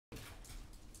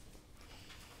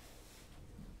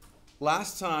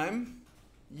Last time,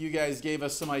 you guys gave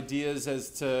us some ideas as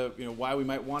to why we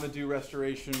might want to do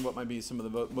restoration, what might be some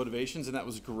of the motivations, and that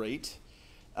was great.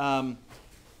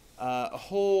 A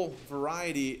whole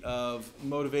variety of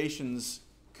motivations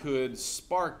could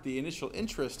spark the initial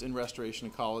interest in restoration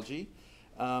ecology.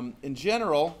 In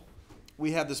general,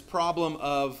 we have this problem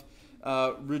of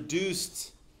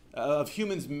of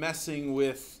humans messing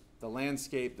with the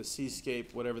landscape, the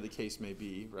seascape, whatever the case may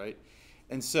be, right?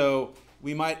 And so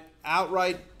we might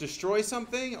outright destroy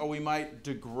something, or we might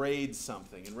degrade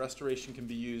something. And restoration can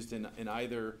be used in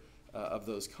either of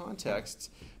those contexts.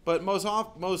 But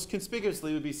most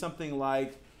conspicuously would be something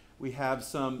like we have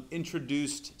some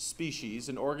introduced species,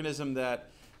 an organism that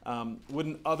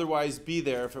wouldn't otherwise be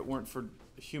there if it weren't for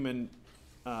human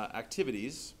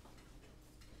activities.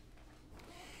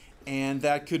 And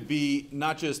that could be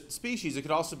not just species, it could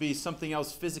also be something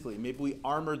else physically. Maybe we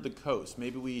armored the coast.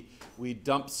 Maybe we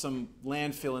dumped some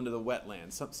landfill into the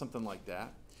wetlands, something like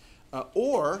that.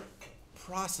 Or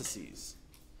processes.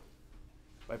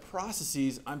 By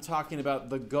processes, I'm talking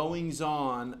about the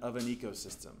goings-on of an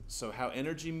ecosystem. So how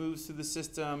energy moves through the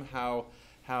system, how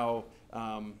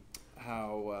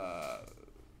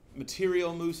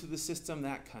material moves through the system,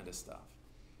 that kind of stuff.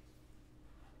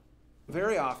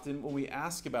 Very often when we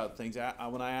ask about things,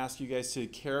 when I ask you guys to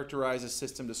characterize a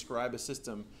system, describe a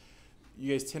system,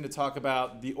 you guys tend to talk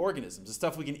about the organisms, the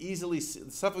stuff we can easily see,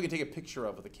 the stuff we can take a picture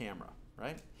of with a camera,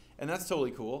 right? And that's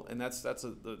totally cool, and that's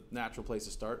the natural place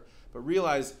to start. But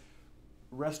realize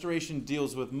restoration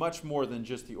deals with much more than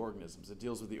just the organisms. It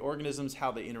deals with the organisms,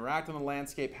 how they interact on the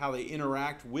landscape, how they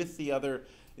interact with the other,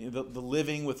 the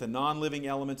living, with the non-living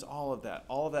elements, all of that.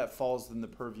 All of that falls in the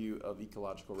purview of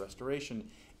ecological restoration.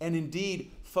 And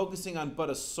indeed, focusing on but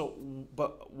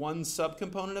one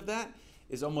subcomponent of that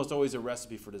is almost always a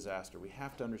recipe for disaster. We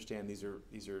have to understand these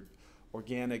are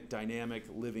organic, dynamic,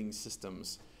 living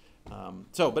systems.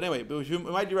 But anyway, we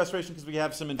might do restoration because we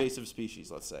have some invasive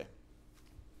species, let's say.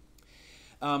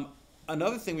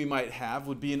 Another thing we might have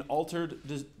would be an altered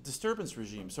disturbance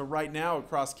regime. So right now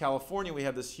across California, we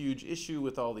have this huge issue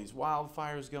with all these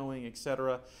wildfires going,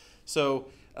 etc. So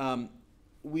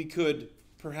we could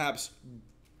perhaps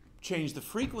change the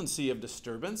frequency of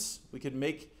disturbance. We could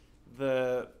make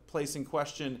the place in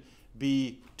question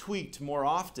be tweaked more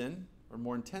often or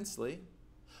more intensely.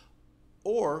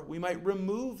 Or we might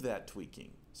remove that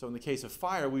tweaking. So in the case of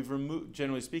fire,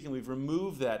 generally speaking, we've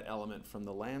removed that element from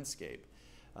the landscape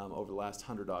over the last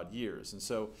 100-odd years. And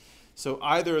so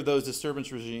either of those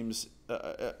disturbance regimes,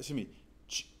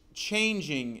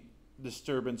 changing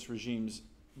disturbance regimes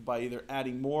by either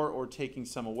adding more or taking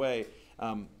some away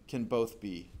can both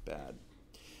be bad.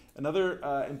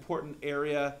 Another important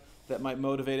area that might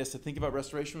motivate us to think about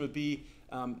restoration would be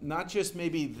not just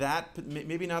maybe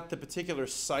not the particular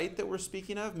site that we're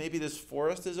speaking of. Maybe this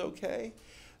forest is okay,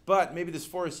 but maybe this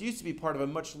forest used to be part of a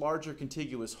much larger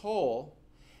contiguous whole,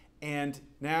 and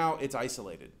now it's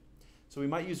isolated. So we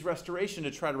might use restoration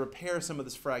to try to repair some of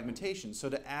this fragmentation. So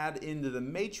to add into the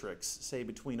matrix, say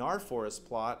between our forest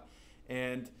plot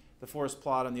and the forest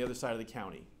plot on the other side of the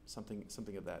county, something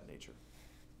of that nature.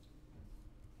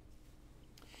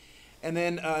 And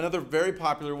then another very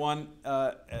popular one,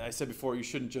 I said before, you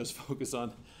shouldn't just focus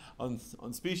on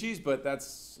species, but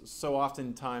that's so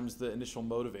oftentimes the initial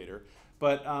motivator.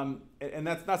 But and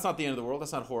that's not the end of the world.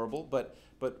 That's not horrible. But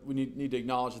we need to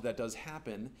acknowledge that does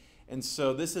happen. And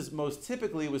so this is most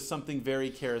typically with something very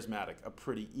charismatic, a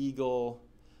pretty eagle,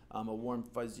 a warm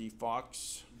fuzzy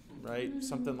fox, right?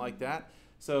 Something like that.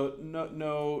 So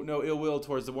no ill will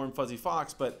towards the warm fuzzy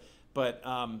fox, but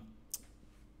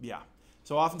yeah.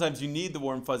 So oftentimes you need the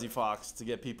warm fuzzy fox to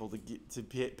get people to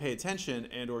pay attention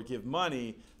and or give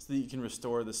money so that you can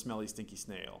restore the smelly stinky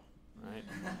snail, right?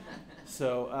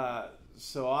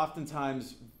 So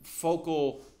oftentimes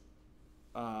focal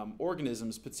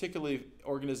organisms, particularly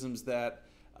organisms that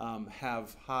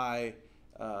have high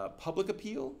public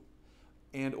appeal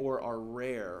and or are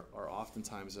rare, are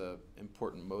oftentimes an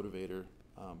important motivator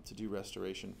to do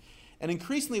restoration. And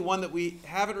increasingly one that we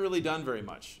haven't really done very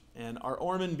much. And our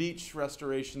Ormond Beach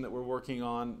restoration that we're working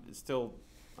on is still,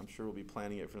 I'm sure we'll be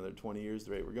planning it for another 20 years,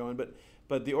 the rate we're going.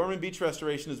 But the Ormond Beach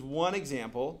restoration is one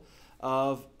example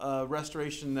of a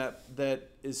restoration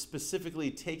that is specifically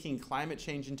taking climate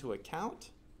change into account.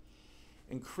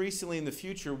 Increasingly in the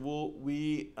future,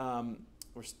 we're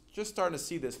just starting to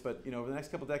see this, but over the next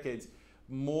couple of decades,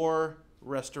 more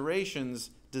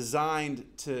restorations designed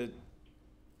to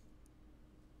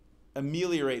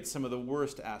ameliorate some of the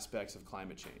worst aspects of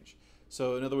climate change.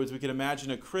 So in other words, we could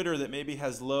imagine a critter that maybe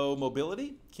has low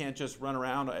mobility, can't just run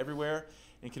around everywhere,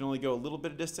 and can only go a little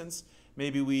bit of distance.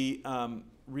 Maybe we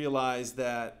realize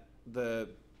that the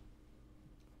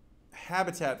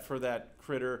habitat for that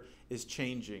critter is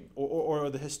changing, or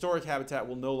the historic habitat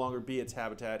will no longer be its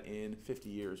habitat in 50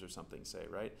 years or something, say,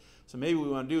 right? So maybe what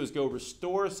we want to do is go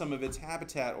restore some of its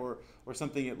habitat, or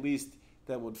something at least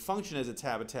that would function as its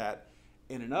habitat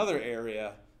in another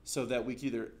area, so that we can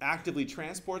either actively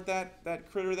transport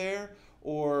that critter there,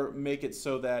 or make it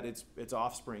so that its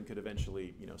offspring could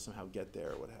eventually, somehow get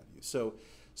there, or what have you. So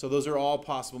those are all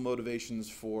possible motivations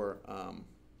for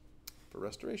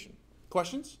restoration.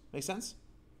 Questions? Make sense?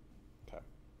 Okay.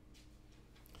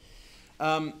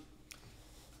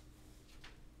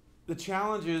 The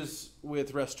challenges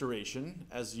with restoration,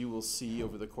 as you will see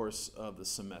over the course of the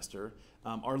semester,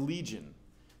 are legion.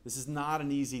 This is not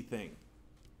an easy thing.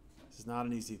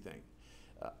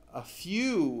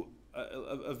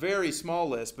 A very small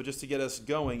list, but just to get us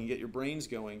going and get your brains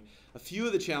going, a few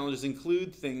of the challenges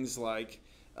include things like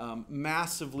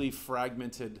massively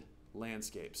fragmented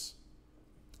landscapes.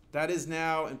 That is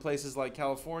now, in places like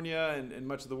California and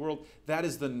much of the world, that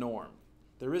is the norm.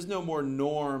 There is no more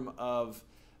norm of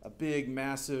a big,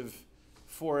 massive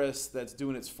forest that's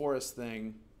doing its forest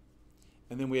thing,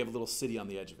 and then we have a little city on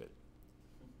the edge of it.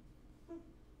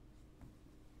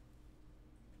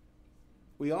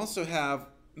 We also have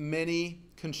many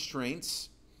constraints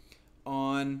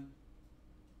on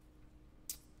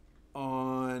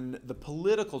the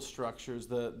political structures,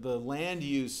 the land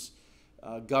use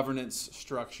governance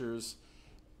structures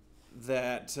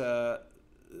that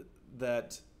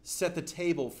set the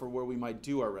table for where we might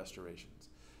do our restorations.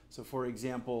 So, for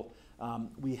example,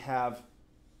 we have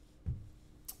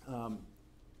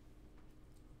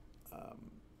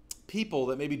people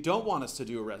that maybe don't want us to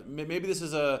do a maybe this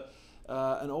is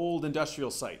an old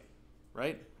industrial site,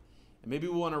 right? And maybe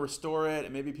we want to restore it,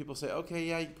 and maybe people say, okay,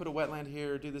 yeah, you can put a wetland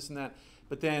here, do this and that.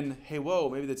 But then, hey, whoa,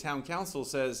 maybe the town council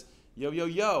says,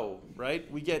 yo,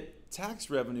 right? We get tax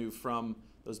revenue from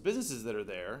those businesses that are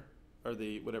there, or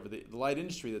the light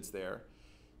industry that's there.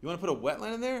 You want to put a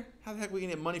wetland in there? How the heck are we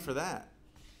going to get money for that?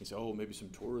 You say, oh, maybe some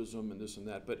tourism and this and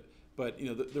that. But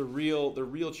the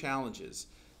real challenges.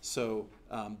 So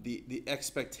the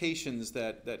expectations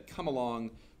that come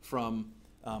along from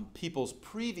people's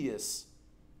previous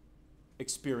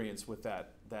experience with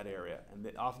that area, and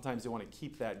oftentimes they want to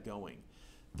keep that going.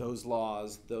 Those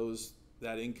laws,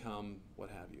 that income, what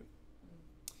have you.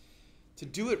 To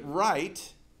do it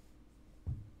right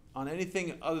on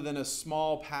anything other than a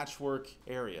small patchwork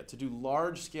area, to do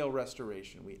large-scale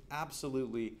restoration, we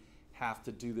absolutely have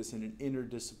to do this in an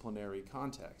interdisciplinary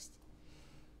context.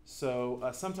 So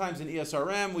sometimes in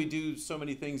ESRM we do so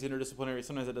many things interdisciplinary.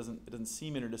 Sometimes it doesn't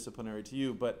seem interdisciplinary to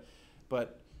you, but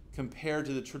compared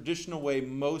to the traditional way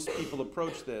most people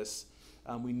approach this,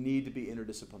 we need to be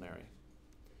interdisciplinary.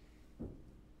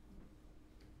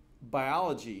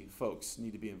 Biology folks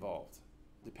need to be involved.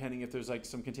 Depending if there's like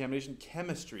some contamination,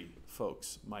 chemistry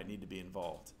folks might need to be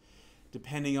involved.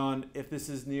 Depending on if this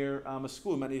is near a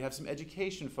school, we might need to have some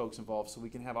education folks involved so we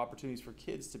can have opportunities for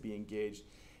kids to be engaged.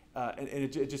 And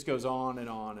it just goes on and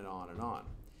on and on and on.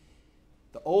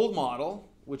 The old model,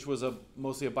 which was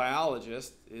mostly a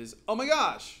biologist, is, oh my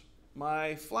gosh,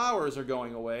 my flowers are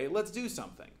going away, let's do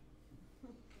something.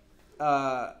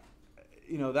 That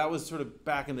was sort of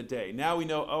back in the day. Now we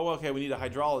know, oh, okay, we need a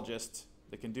hydrologist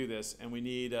that can do this, and we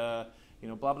need, blah,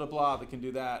 blah, blah that can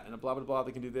do that, and a blah, blah, blah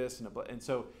that can do this, and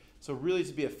so really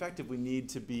to be effective, we need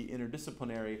to be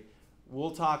interdisciplinary.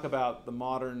 We'll talk about the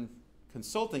modern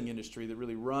consulting industry that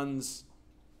really runs,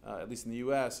 at least in the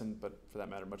U.S., but for that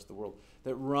matter, much of the world,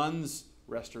 that runs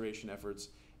restoration efforts.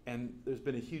 And there's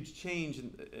been a huge change,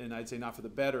 and I'd say not for the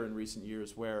better in recent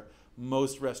years, where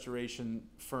most restoration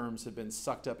firms have been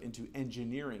sucked up into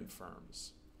engineering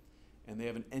firms. And they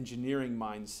have an engineering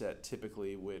mindset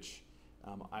typically, which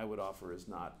I would offer is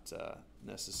not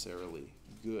necessarily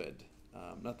good.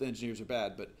 Not that engineers are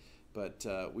bad, but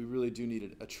we really do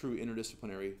need a true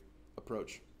interdisciplinary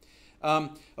approach.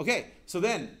 Okay, so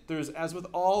then there's, as with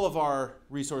all of our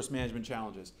resource management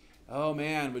challenges, oh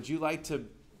man, would you like to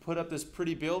put up this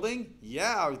pretty building?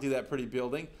 Yeah, I'll do that pretty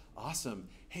building. Awesome.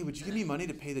 Hey, would you give me money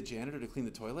to pay the janitor to clean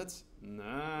the toilets?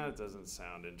 Nah, it doesn't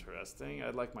sound interesting.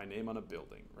 I'd like my name on a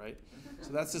building, right?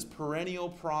 So that's this perennial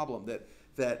problem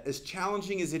that as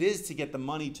challenging as it is to get the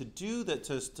money to do that,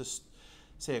 to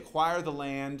say acquire the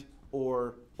land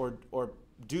or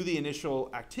do the initial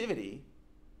activity,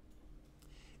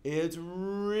 it's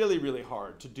really, really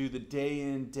hard to do the day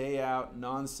in, day out,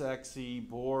 non-sexy,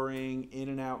 boring, in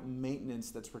and out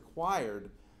maintenance that's required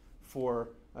for,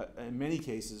 in many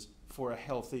cases, for a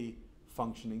healthy,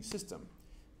 functioning system.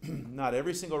 Not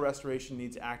every single restoration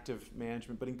needs active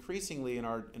management, but increasingly in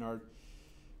our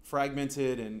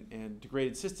fragmented and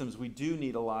degraded systems, we do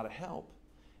need a lot of help.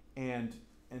 And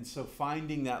so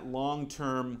finding that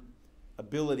long-term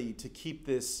ability to keep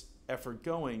this effort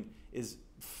going is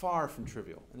far from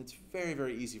trivial. And it's very,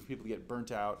 very easy for people to get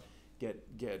burnt out, get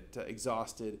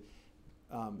exhausted.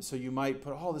 So you might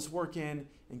put all this work in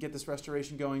and get this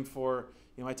restoration going for,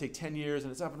 it might take 10 years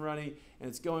and it's up and running and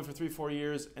it's going for 3-4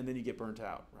 years, and then you get burnt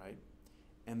out, right?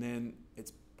 And then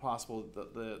it's possible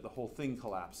that the whole thing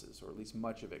collapses, or at least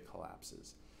much of it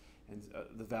collapses, and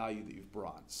the value that you've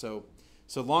brought. So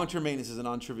long-term maintenance is a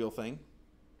non-trivial thing.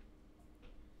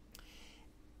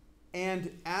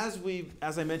 And as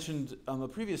I mentioned on the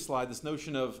previous slide, this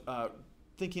notion of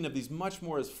thinking of these much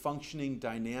more as functioning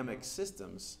dynamic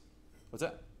systems. What's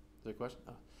that? Is there a question?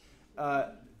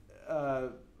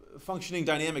 Oh. Functioning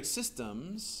dynamic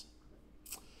systems,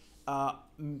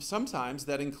 sometimes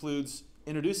that includes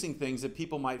introducing things that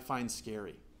people might find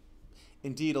scary.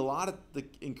 Indeed,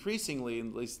 increasingly,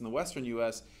 at least in the Western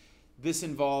U.S., this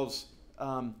involves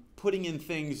putting in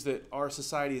things that our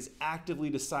society has actively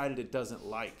decided it doesn't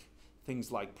like.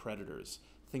 Things like predators,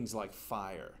 things like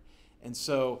fire. And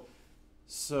so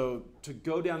to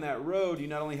go down that road, you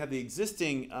not only have the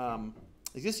existing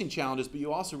challenges, but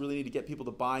you also really need to get people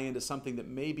to buy into something that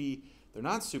maybe they're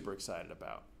not super excited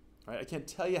about. Right? I can't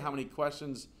tell you how many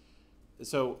questions.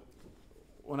 So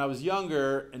when I was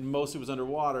younger and mostly was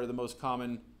underwater, the most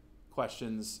common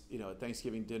questions, at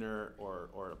Thanksgiving dinner or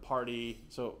at a party.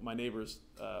 So my neighbors,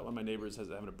 one of my neighbors is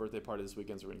having a birthday party this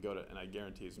weekend, so we're going to go to, and I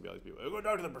guarantee it's going to be all these people, go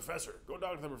talk to the professor, go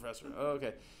talk to the professor. Oh,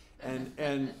 okay.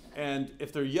 And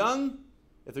if they're young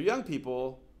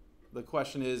people, the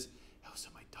question is, so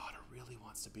my daughter really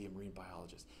wants to be a marine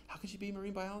biologist. How can she be a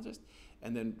marine biologist?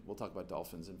 And then we'll talk about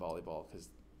dolphins and volleyball, because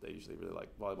they usually really like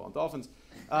volleyball and dolphins.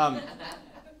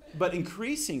 But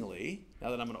increasingly, now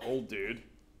that I'm an old dude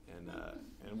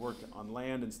and work on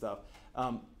land and stuff,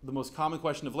 the most common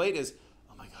question of late is,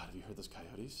 oh my God, have you heard those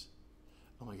coyotes?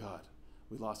 Oh my God,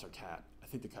 we lost our cat. I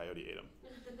think the coyote ate him.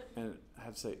 And I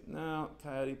have to say, no,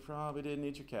 coyote probably didn't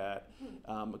eat your cat.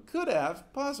 Could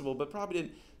have, possible, but probably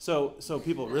didn't. So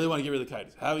people really want to get rid of the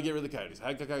coyotes. How do we get rid of the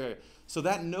coyotes? So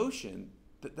that notion,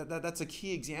 that's a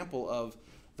key example of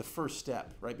the first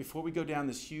step, right? Before we go down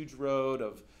this huge road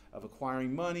of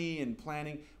acquiring money and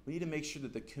planning, we need to make sure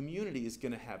that the community is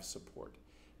going to have support.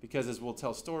 Because as I'll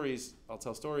tell stories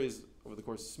over the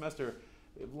course of the semester,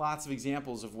 we have lots of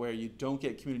examples of where you don't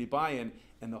get community buy-in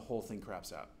and the whole thing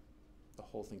craps out. The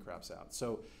whole thing craps out.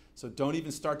 So don't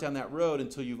even start down that road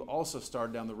until you've also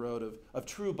started down the road of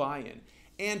true buy-in.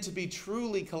 And to be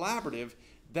truly collaborative,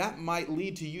 that might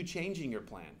lead to you changing your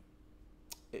plan.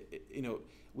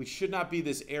 We should not be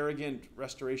this arrogant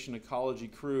Restoration Ecology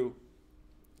crew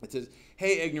that says,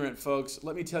 hey, ignorant folks,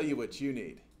 let me tell you what you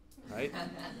need, right?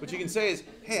 What you can say is,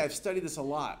 hey, I've studied this a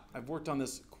lot. I've worked on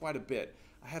this quite a bit.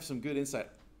 I have some good insight.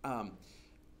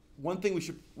 One thing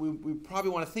we probably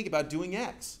want to think about doing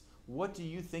X. What do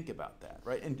you think about that,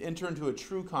 right? And enter into a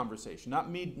true conversation. Not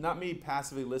me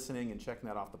passively listening and checking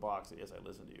that off the box. Yes, I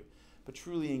listen to you, but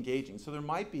truly engaging. So there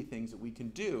might be things that we can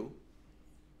do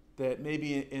that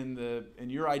maybe in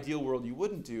your ideal world you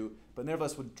wouldn't do, but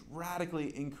nevertheless would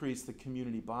radically increase the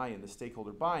community buy-in, the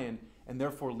stakeholder buy-in, and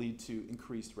therefore lead to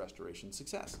increased restoration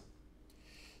success.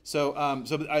 So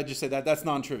I just say that's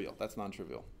non-trivial. That's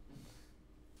non-trivial.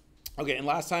 Okay, and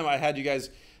last time I had you guys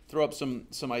throw up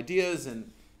some ideas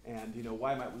and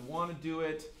why might we want to do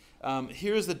it.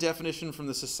 Here's the definition from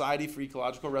the Society for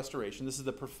Ecological Restoration. This is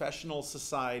the professional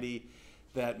society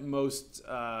that most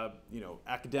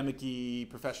academic-y,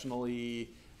 professionally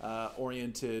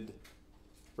oriented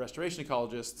restoration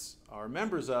ecologists are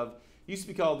members of. It used to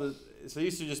be called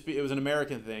it was an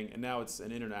American thing, and now it's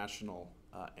an international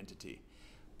entity.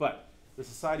 But the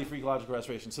Society for Ecological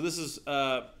Restoration. So this is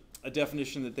a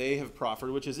definition that they have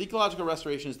proffered, which is ecological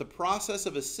restoration is the process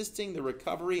of assisting the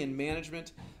recovery and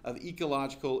management of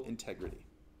ecological integrity.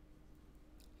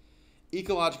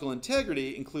 Ecological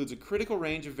integrity includes a critical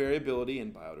range of variability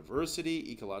in biodiversity,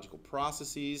 ecological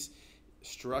processes,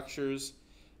 structures,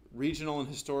 regional and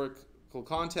historical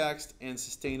context, and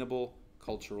sustainable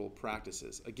cultural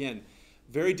practices. Again,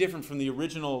 very different from the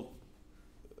original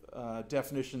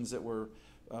definitions that were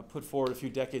put forward a few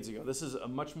decades ago. This is a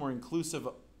much more inclusive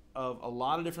of a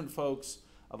lot of different folks,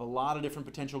 of a lot of different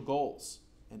potential goals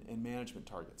and management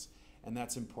targets, and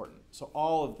that's important. So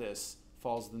all of this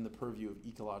falls within the purview of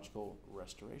ecological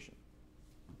restoration.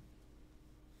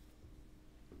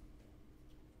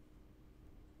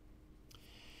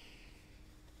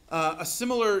 A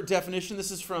similar definition,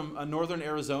 this is from Northern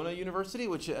Arizona University,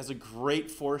 which has a great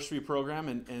forestry program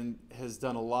and has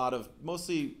done a lot of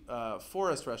mostly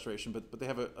forest restoration, but they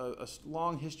have a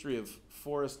long history of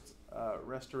forest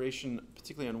restoration,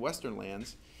 particularly on western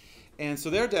lands. And so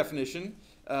their definition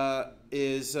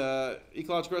is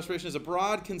ecological restoration is a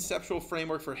broad conceptual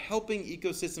framework for helping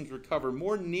ecosystems recover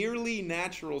more nearly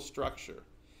natural structure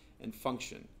and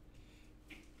function.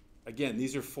 Again,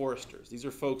 these are foresters. These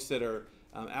are folks that are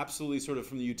absolutely sort of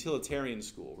from the utilitarian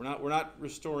school. We're not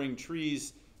restoring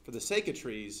trees for the sake of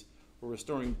trees. We're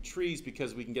restoring trees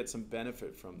because we can get some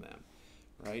benefit from them,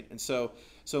 right? And so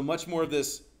much more of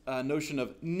this notion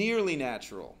of nearly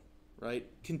natural, right?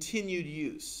 Continued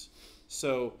use.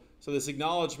 So this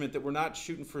acknowledgement that we're not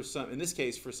shooting for some, in this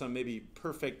case, for some maybe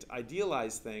perfect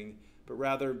idealized thing, but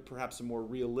rather perhaps a more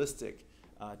realistic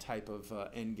type of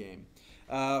end game.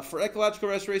 For ecological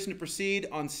restoration to proceed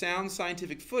on sound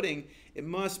scientific footing, it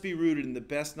must be rooted in the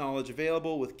best knowledge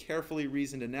available with carefully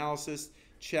reasoned analysis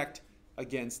checked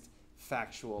against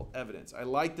factual evidence. I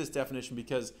like this definition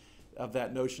because of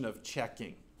that notion of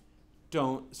checking.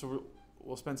 So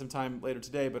we'll spend some time later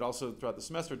today, but also throughout the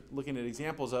semester, looking at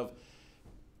examples of,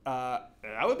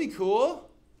 that would be cool.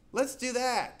 Let's do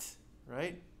that,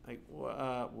 right? Like,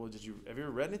 well, have you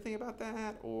ever read anything about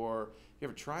that? Or you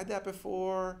ever tried that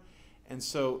before? And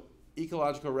so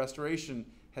ecological restoration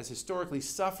has historically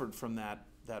suffered from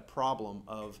that problem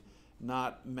of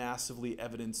not massively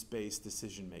evidence-based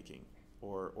decision-making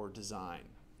or design.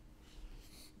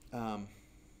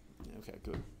 Okay,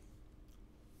 good.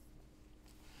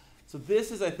 So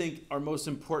this is, I think, our most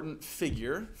important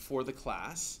figure for the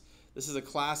class. This is a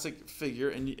classic figure,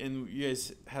 and you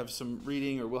guys have some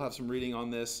reading, or will have some reading on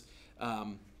this.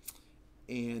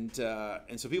 And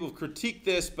so people critique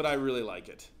this, but I really like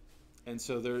it. And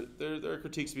so there are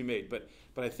critiques to be made. But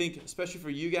I think, especially for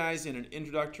you guys in an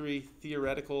introductory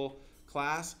theoretical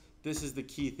class, this is the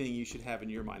key thing you should have in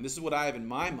your mind. This is what I have in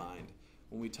my mind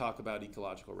when we talk about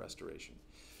ecological restoration.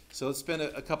 So let's spend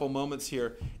a couple moments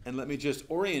here, and let me just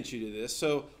orient you to this.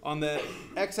 So on the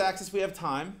x-axis, we have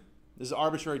time. This is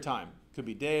arbitrary time. Could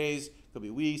be days, could be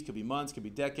weeks, could be months, could be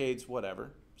decades,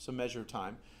 whatever. Some measure of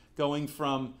time. Going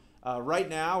from right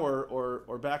now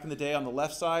or back in the day on the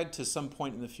left side to some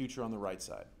point in the future on the right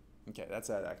side. Okay, that's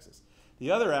that axis.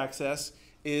 The other axis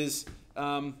is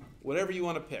whatever you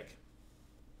want to pick.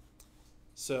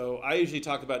 So I usually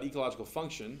talk about ecological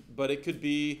function, but it could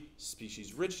be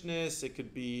species richness, it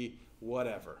could be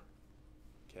whatever.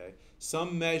 Okay,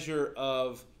 some measure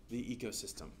of the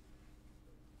ecosystem.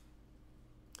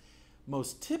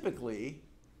 Most typically,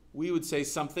 we would say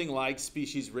something like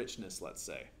species richness, let's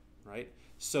say, right?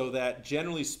 So that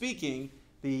generally speaking,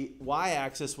 the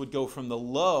y-axis would go from the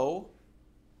low,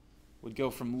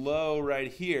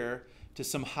 right here to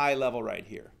some high level right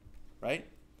here, right?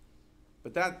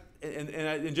 But that,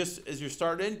 and just as you're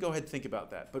starting, go ahead and think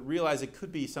about that. But realize it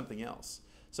could be something else.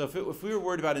 So if we were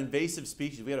worried about invasive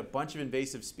species, we had a bunch of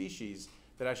invasive species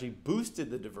that actually boosted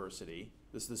the diversity,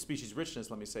 this is the species richness,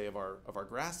 let me say, of our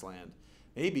grassland,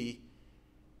 maybe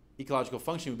ecological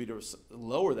function would be to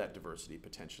lower that diversity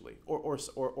potentially,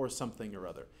 or something or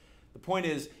other. The point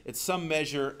is, it's some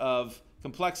measure of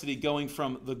complexity going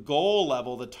from the goal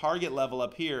level, the target level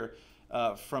up here,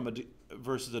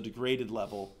 versus a degraded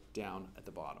level down at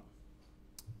the bottom.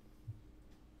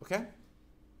 Okay?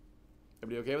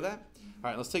 Everybody okay with that?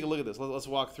 All right, let's take a look at this. Let's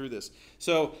walk through this.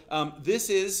 So this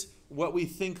is what we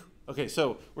think. Okay,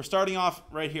 so we're starting off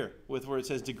right here with where it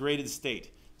says degraded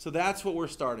state. So that's what we're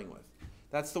starting with.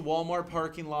 That's the Walmart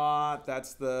parking lot.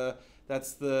 That's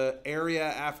the area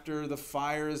after the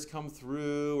fires come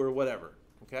through or whatever.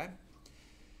 Okay?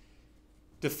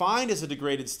 Defined as a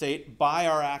degraded state by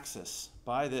our axis,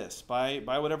 by this, by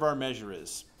whatever our measure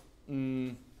is.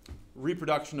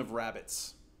 Reproduction of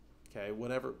rabbits. Okay,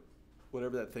 whatever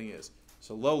that thing is.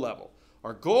 So low level.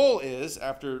 Our goal is,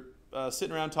 after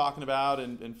sitting around talking about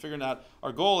and figuring out,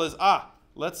 our goal is,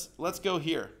 let's go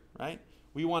here, right?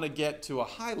 We want to get to a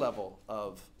high level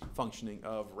of functioning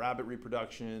of rabbit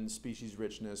reproduction, species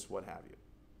richness, what have you.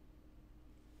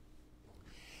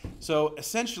 So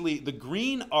essentially, the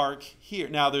green arc here.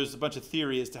 Now, there's a bunch of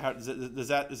theory as to how does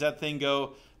that thing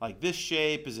go like this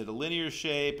shape? Is it a linear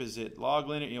shape? Is it log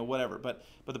linear? Whatever. But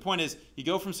the point is, you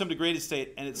go from some degraded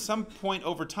state, and at some point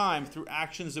over time, through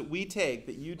actions that we take,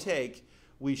 that you take,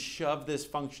 we shove this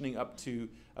functioning up to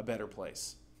a better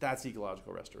place. That's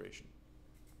ecological restoration.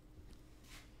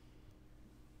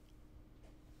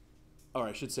 Or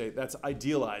I should say, that's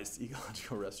idealized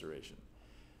ecological restoration.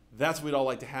 That's what we'd all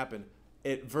like to happen.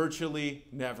 It virtually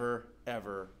never,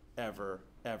 ever, ever,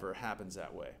 ever happens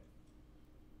that way.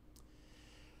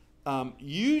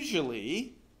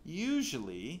 Usually,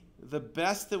 the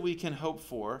best that we can hope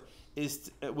for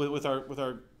is with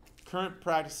our current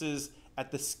practices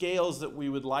at the scales that we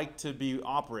would like to be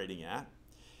operating at.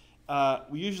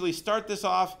 We usually start this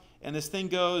off, and this thing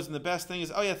goes, and the best thing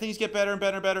is, oh yeah, things get better and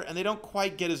better and better, and they don't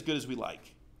quite get as good as we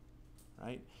like,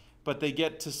 right? But they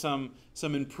get to some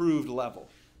improved level,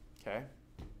 okay?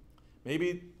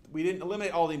 Maybe we didn't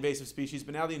eliminate all the invasive species,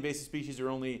 but now the invasive species are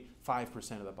only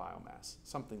 5% of the biomass,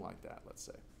 something like that, let's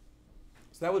say.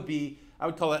 So that would be, I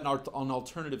would call that an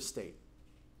alternative state.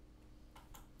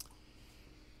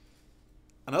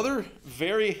 Another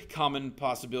very common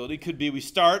possibility could be we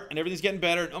start and everything's getting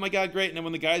better, and oh my God, great, and then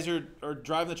when the guys are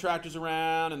driving the tractors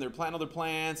around and they're planting all their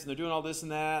plants and they're doing all this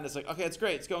and that, and it's like, okay, it's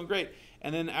great, it's going great.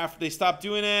 And then after they stop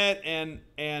doing it and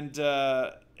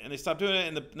they stop doing it,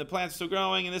 and the plants are still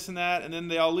growing and this and that, and then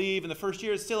they all leave, and the first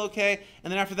year it's still okay,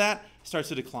 and then after that, it starts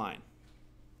to decline,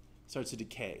 starts to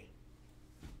decay.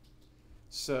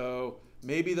 So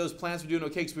maybe those plants were doing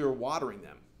okay because we were watering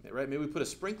them, right? Maybe we put a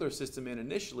sprinkler system in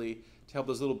initially to help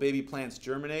those little baby plants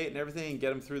germinate and everything and get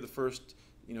them through the first,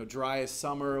 driest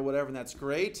summer or whatever, and that's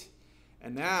great.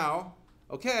 And now,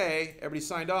 okay, everybody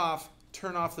signed off,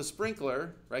 turn off the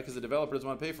sprinkler, right, because the developer doesn't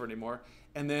want to pay for it anymore,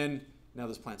 and then now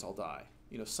those plants all die.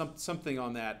 Something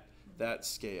on that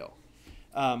scale.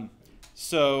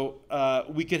 So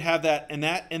we could have that, and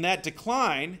that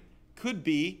decline could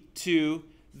be to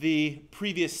the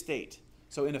previous state.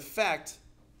 So in effect,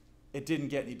 it didn't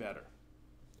get any better.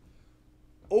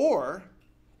 Or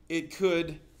it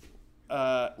could,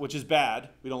 which is bad,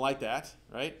 we don't like that,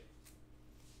 right?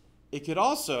 It could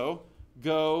also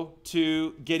go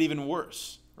to get even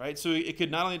worse, right? So it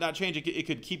could not only not change, it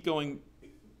could keep going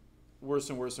worse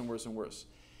and worse and worse and worse.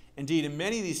 Indeed, in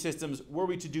many of these systems, were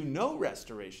we to do no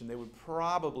restoration, they would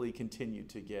probably continue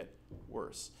to get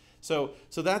worse. So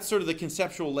that's sort of the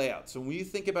conceptual layout. So when you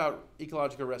think about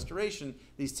ecological restoration,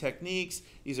 these techniques,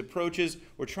 these approaches,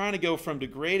 we're trying to go from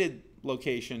degraded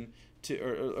location to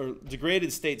or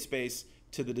degraded state space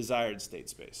to the desired state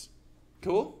space.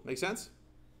 Cool? Make sense?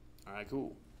 All right,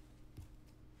 cool.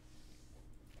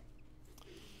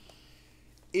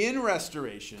 In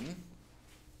restoration,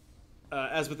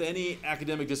 as with any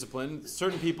academic discipline,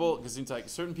 certain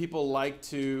people like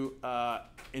to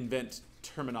invent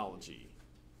terminology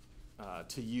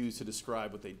to use to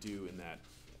describe what they do in that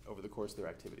over the course of their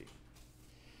activity.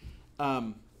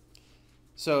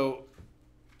 So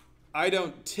I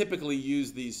don't typically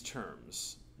use these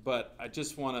terms, but I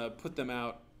just want to put them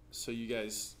out so you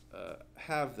guys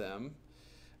have them.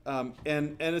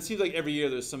 And it seems like every year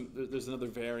there's another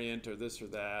variant or this or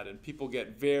that, and people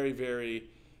get very, very,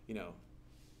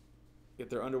 get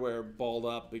their underwear balled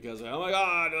up because, oh my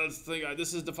God,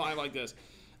 this is defined like this.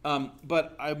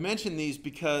 But I mention these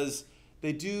because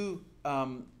they do,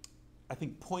 I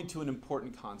think, point to an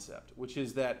important concept, which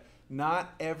is that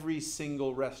not every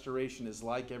single restoration is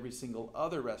like every single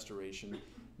other restoration.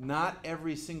 Not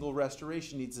every single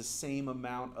restoration needs the same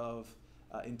amount of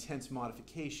intense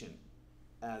modification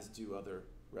as do other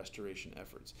restoration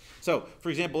efforts. So, for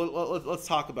example, let's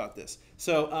talk about this.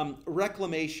 So,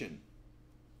 reclamation.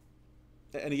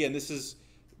 And again, this is,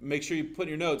 make sure you put in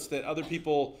your notes that other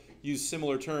people use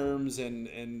similar terms,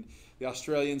 and the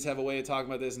Australians have a way of talking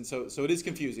about this, and so it is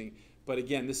confusing. But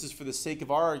again, this is for the sake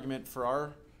of our argument for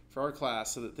our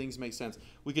class, so that things make sense.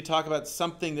 We could talk about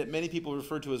something that many people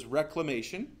refer to as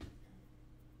reclamation.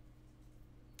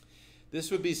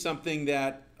 This would be something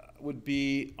that would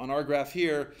be, on our graph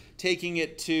here, taking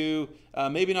it to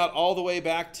maybe not all the way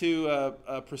back to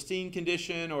a pristine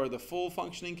condition or the full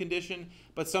functioning condition,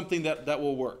 but something that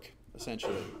will work,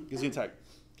 essentially. Gesundheit.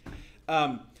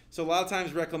 So a lot of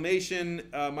times reclamation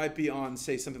might be on,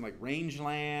 say, something like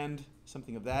rangeland,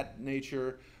 something of that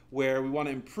nature, where we want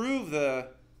to improve the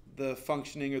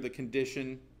functioning or the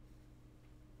condition.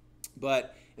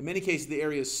 But in many cases, the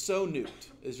area is so nuked,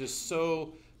 is just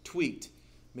so tweaked.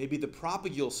 Maybe the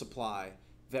propagule supply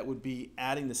that would be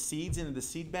adding the seeds into the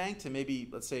seed bank to maybe,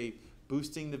 let's say,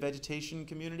 boosting the vegetation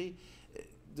community.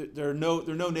 There are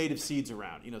no native seeds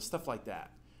around, stuff like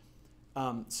that.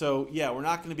 So yeah, we're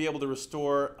not going to be able to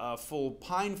restore a full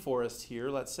pine forest here,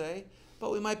 let's say,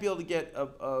 but we might be able to get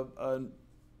a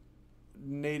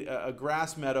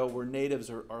grass meadow where natives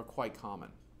are quite common,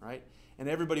 right? And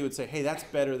everybody would say, hey, that's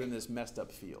better than this messed up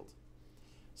field.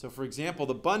 So for example,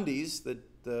 the Bundys,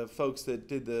 the folks that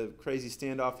did the crazy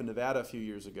standoff in Nevada a few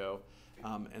years ago,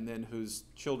 and then whose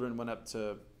children went up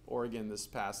to Oregon this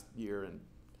past year and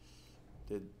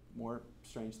did more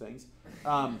strange things.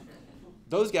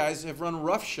 Those guys have run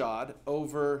roughshod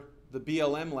over the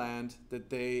BLM land that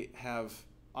they have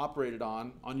operated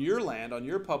on your land, on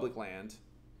your public land,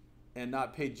 and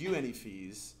not paid you any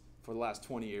fees for the last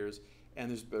 20 years.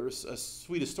 And there's a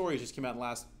suite of stories just came out in the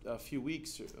last few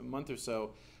weeks, a month or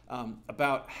so,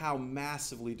 about how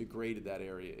massively degraded that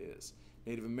area is.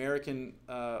 Native American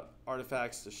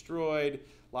artifacts destroyed,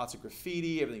 lots of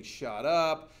graffiti, everything shot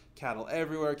up, cattle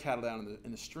everywhere, cattle down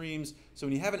in the streams. So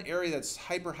when you have an area that's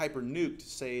hyper nuked,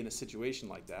 say in a situation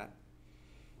like that,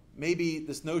 maybe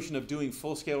this notion of doing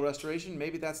full-scale restoration,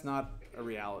 maybe that's not a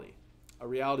reality. A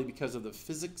reality because of the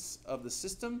physics of the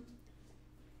system,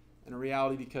 and a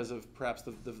reality because of perhaps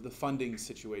the funding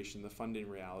situation, the funding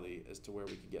reality as to where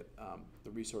we could get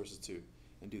the resources to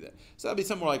and do that. So that'd be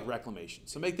something more like reclamation.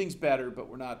 So make things better, but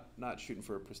we're not shooting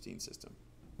for a pristine system.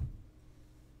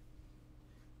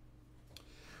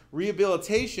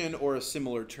 Rehabilitation, or a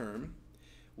similar term,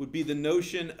 would be the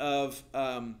notion of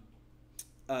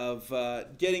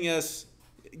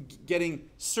getting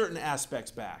certain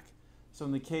aspects back. So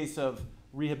in the case of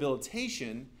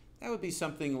rehabilitation, that would be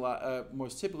something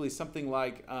most typically something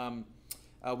like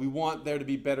we want there to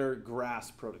be better grass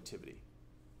productivity.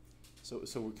 So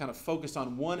we're kind of focused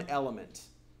on one element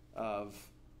of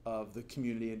the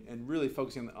community and really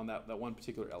focusing on that one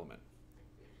particular element.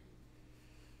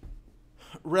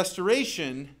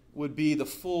 Restoration would be the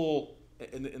full,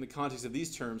 in the context of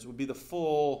these terms, would be the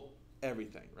full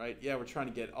everything, right? Yeah, we're trying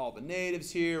to get all the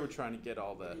natives here. We're trying to get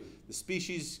all the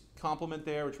species complement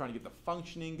there. We're trying to get the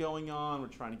functioning going on. We're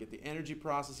trying to get the energy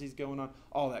processes going on,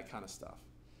 all that kind of stuff.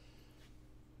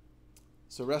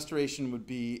 So restoration would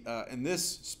be, in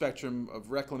this spectrum of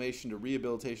reclamation to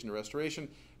rehabilitation to restoration,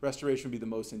 restoration would be the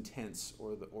most intense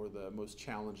or the most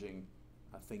challenging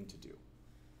thing to do.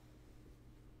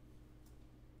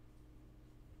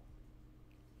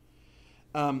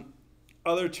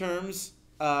 Other terms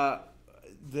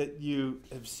that you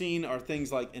have seen are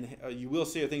things like, you will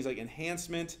see are things like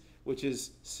enhancement, which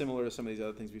is similar to some of these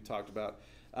other things we've talked about.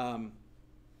 But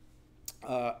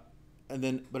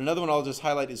another one I'll just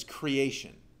highlight is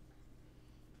creation.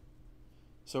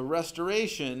 So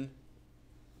restoration,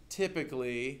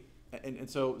 typically, and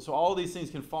so all these things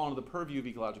can fall into the purview of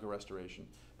ecological restoration.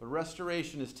 But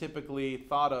restoration is typically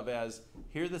thought of as,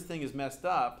 here this thing is messed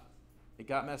up, it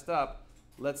got messed up,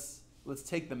 let's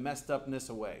take the messed upness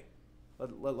away.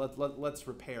 Let's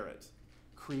repair it.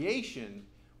 Creation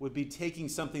would be taking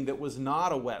something that was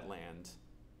not a wetland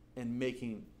and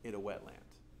making it a wetland,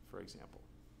 for example.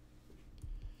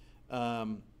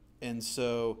 And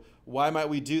so why might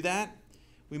we do that?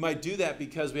 We might do that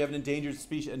because we have an endangered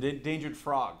species, an endangered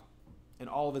frog, and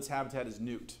all of its habitat is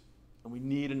nuked. And we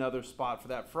need another spot for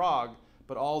that frog,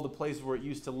 but all the places where it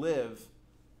used to live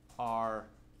have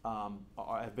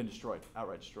been destroyed,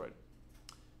 outright destroyed.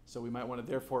 So we might want to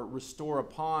therefore restore a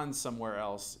pond somewhere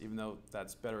else, even though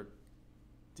that's better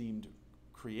deemed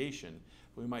creation.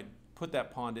 We might put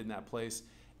that pond in that place,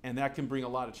 and that can bring a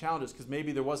lot of challenges because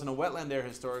maybe there wasn't a wetland there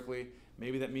historically.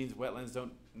 Maybe that means wetlands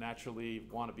don't naturally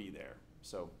want to be there.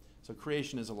 So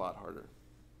creation is a lot harder.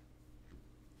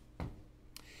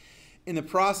 In the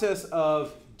process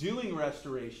of doing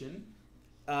restoration,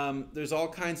 there's all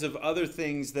kinds of other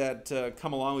things that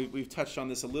come along. We've touched on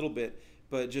this a little bit,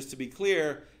 but just to be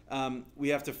clear, we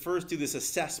have to first do this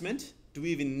assessment. Do we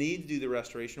even need to do the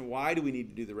restoration? Why do we need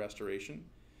to do the restoration?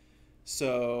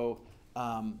 So,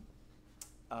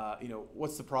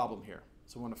 what's the problem here?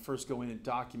 So we want to first go in and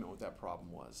document what that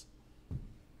problem was.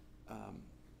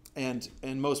 And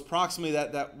most proximally,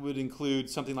 that would include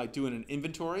something like doing an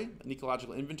inventory, an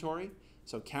ecological inventory.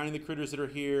 So counting the critters that are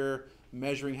here,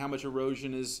 measuring how much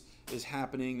erosion is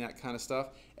happening, that kind of stuff.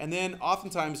 And then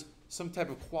oftentimes some type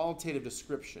of qualitative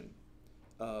description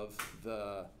of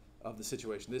the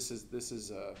situation. This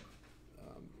is a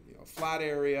flat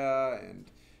area,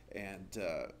 and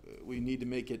we need to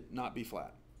make it not be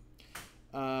flat.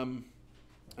 And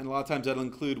a lot of times that'll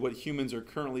include what humans are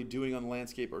currently doing on the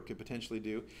landscape or could potentially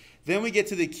do. Then we get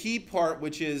to the key part,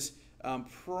 which is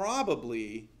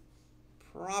probably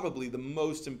the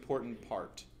most important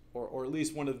part, or at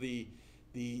least one of the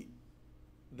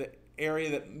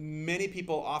area that many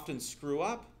people often screw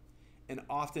up and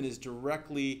often is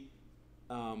directly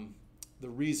the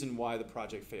reason why the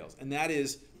project fails. And that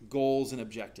is goals and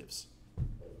objectives.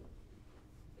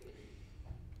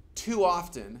 Too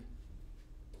often,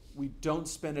 we don't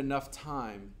spend enough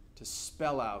time to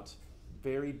spell out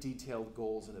very detailed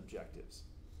goals and objectives.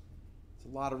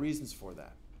 There's a lot of reasons for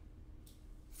that.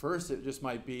 First, it just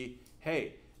might be,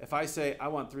 hey, if I say I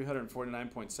want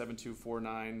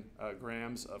 349.7249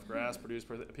 grams of grass produced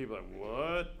per, people are like,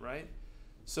 what, right?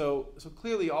 So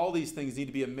clearly all these things need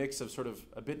to be a mix of sort of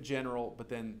a bit general, but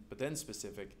then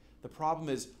specific. The problem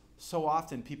is so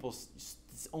often people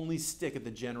only stick at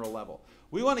the general level.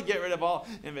 We want to get rid of all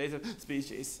invasive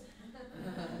species,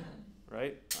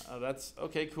 right? That's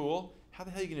okay, cool. How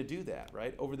the hell are you going to do that,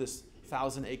 right? Over this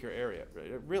 1,000-acre area,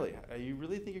 right? Really? You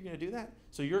really think you're going to do that?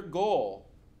 So your goal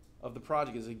of the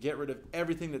project is to get rid of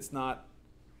everything that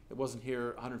wasn't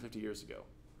here 150 years ago.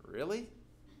 Really?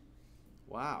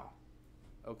 Wow.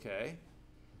 Okay.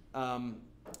 How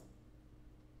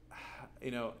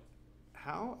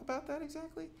about that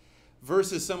exactly?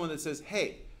 Versus someone that says,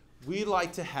 hey, we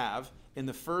like to have, in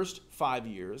the first 5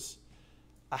 years,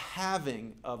 a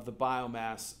halving of the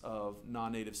biomass of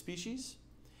non-native species.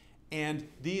 And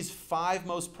these 5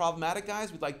 most problematic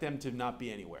guys, we'd like them to not be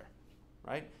anywhere,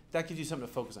 right? That gives you something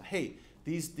to focus on. Hey,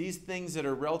 these things that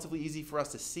are relatively easy for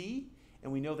us to see,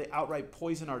 and we know they outright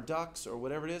poison our ducks or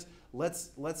whatever it is,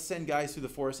 let's send guys through the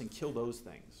forest and kill those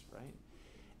things, right?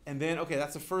 And then, okay,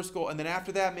 that's the first goal. And then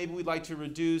after that, maybe we'd like to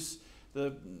reduce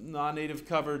the non-native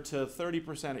cover to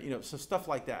 30%, so stuff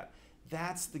like that.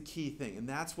 That's the key thing, and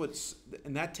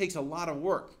that takes a lot of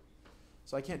work.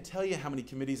 So I can't tell you how many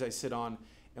committees I sit on,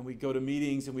 and we go to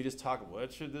meetings and we just talk,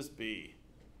 what should this be,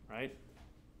 right?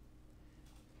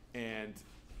 And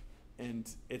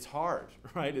it's hard,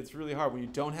 right? It's really hard when you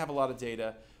don't have a lot of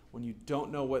data, when you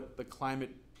don't know what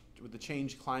the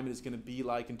changed climate is going to be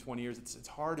like in 20 years. It's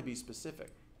hard to be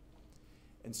specific.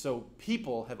 And so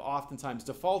people have oftentimes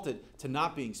defaulted to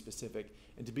not being specific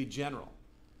and to be general.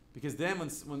 Because then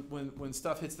when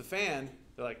stuff hits the fan,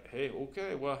 they're like, hey,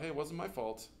 okay, well, hey, it wasn't my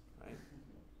fault, right?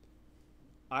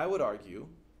 I would argue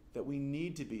that we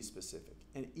need to be specific.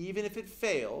 And even if it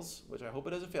fails, which I hope it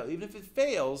doesn't fail, even if it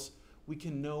fails, we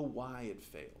can know why it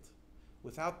failed.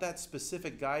 Without that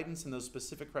specific guidance and those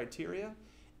specific criteria,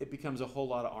 it becomes a whole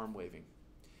lot of arm waving.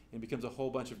 It becomes a whole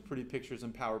bunch of pretty pictures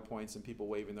and PowerPoints and people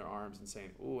waving their arms and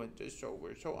saying, oh,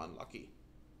 we're so unlucky,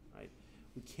 right?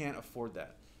 We can't afford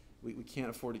that. We can't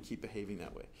afford to keep behaving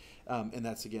that way. And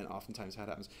that's, again, oftentimes how it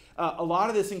happens. A lot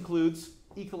of this includes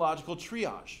ecological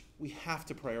triage. We have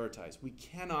to prioritize. We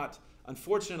cannot,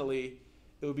 unfortunately,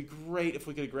 it would be great if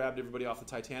we could have grabbed everybody off the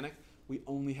Titanic. We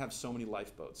only have so many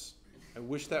lifeboats. I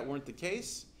wish that weren't the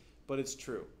case, but it's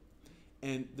true.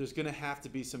 And there's going to have to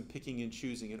be some picking and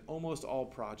choosing in almost all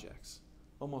projects.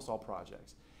 Almost all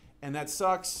projects. And that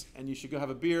sucks, and you should go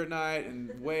have a beer at night and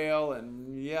wail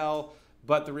and yell.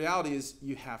 But the reality is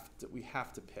we have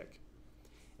to pick.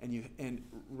 And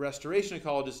restoration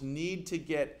ecologists need to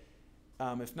get,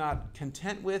 if not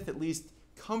content with, at least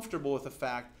comfortable with the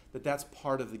fact that that's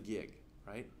part of the gig,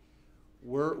 right?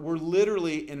 We're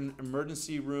literally in an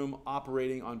emergency room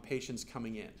operating on patients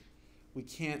coming in. We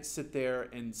can't sit there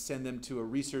and send them to a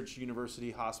research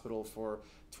university hospital for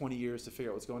 20 years to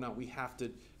figure out what's going on. We have to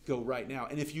go right now.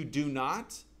 And if you do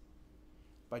not,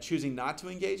 by choosing not to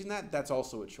engage in that, that's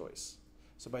also a choice.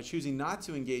 So by choosing not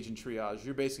to engage in triage,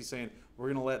 you're basically saying, we're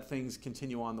going to let things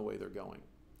continue on the way they're going.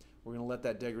 We're going to let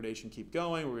that degradation keep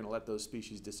going. We're going to let those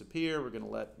species disappear. We're going to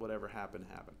let whatever happen,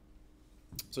 happen.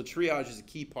 So triage is a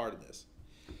key part of this,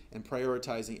 and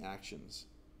prioritizing actions.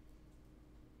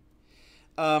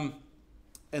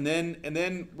 And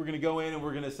then we're going to go in and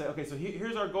we're going to say, okay, so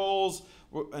here's our goals,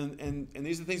 and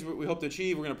these are the things we hope to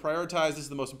achieve. We're going to prioritize. This is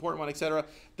the most important one, et cetera.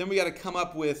 Then we got to come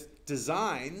up with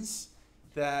designs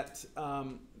that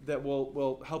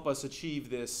will help us achieve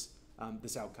this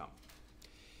this outcome.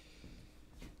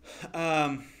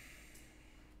 And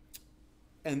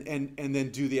then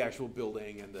do the actual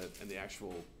building and the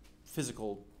actual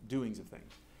physical doings of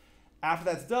things. After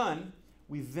that's done,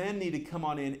 we then need to come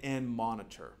on in and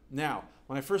monitor. Now,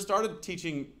 when I first started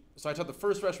teaching, so I taught the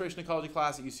first restoration ecology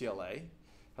class at UCLA,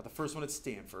 taught the first one at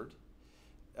Stanford,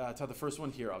 taught the first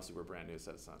one here. Obviously, we're brand new,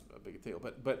 so that's not a big deal.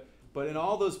 But in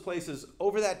all those places,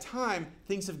 over that time,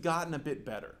 things have gotten a bit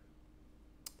better.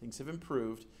 Things have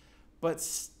improved. But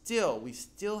still, we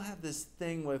still have this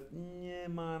thing with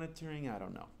monitoring. I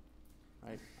don't know,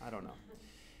 right? I don't know.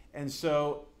 And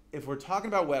so if we're talking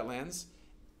about wetlands,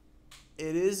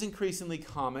 it is increasingly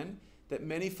common that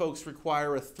many folks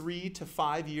require a 3 to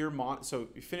 5 year so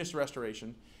you finish the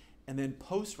restoration, and then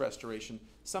post-restoration,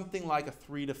 something like a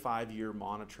 3 to 5 year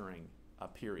monitoring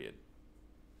period.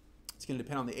 It's going to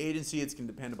depend on the agency. It's going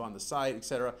to depend upon the site, et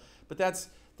cetera. But that's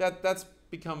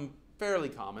become fairly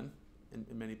common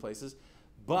in many places.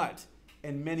 But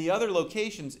in many other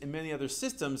locations, in many other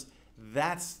systems,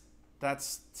 that's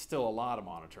still a lot of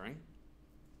monitoring.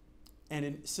 And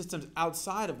in systems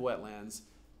outside of wetlands,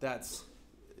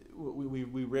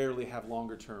 we rarely have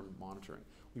longer term monitoring.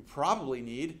 We probably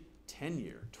need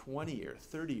 10-year, 20-year,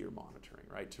 30-year monitoring,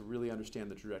 right, to really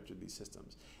understand the trajectory of these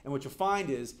systems. And what you'll find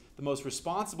is the most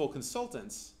responsible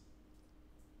consultants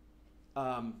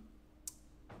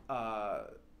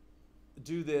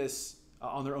do this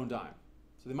on their own dime.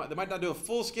 So they might not do a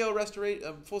full-scale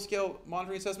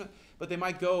monitoring assessment, but they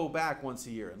might go back once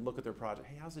a year and look at their project.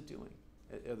 Hey, how's it doing?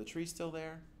 Are the trees still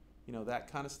there? You know,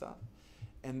 that kind of stuff.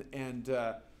 And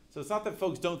so it's not that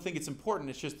folks don't think it's important.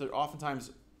 It's just that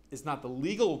oftentimes it's not the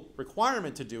legal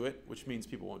requirement to do it, which means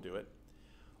people won't do it,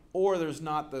 or there's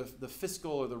not the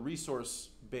fiscal or the resource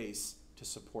base to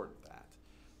support that.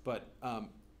 But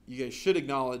you guys should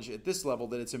acknowledge at this level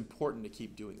that it's important to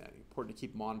keep doing that, important to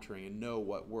keep monitoring and know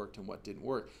what worked and what didn't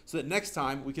work, so that next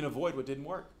time we can avoid what didn't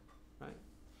work, right?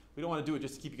 We don't want to do it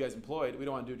just to keep you guys employed. We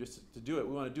don't want to do it just to do it.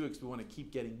 We want to do it because we want to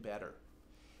keep getting better.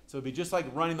 So it'd be just like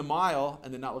running the mile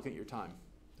and then not looking at your time.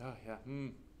 Oh, yeah,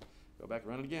 go back and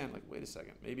run it again. Like, wait a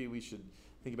second. Maybe we should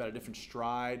think about a different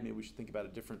stride. Maybe we should think about a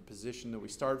different position that we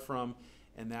start from,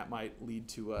 and that might lead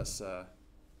to us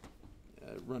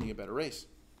running a better race.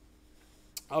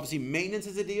 Obviously, maintenance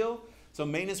is a deal. So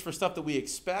maintenance for stuff that we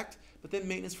expect, but then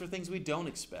maintenance for things we don't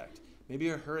expect. Maybe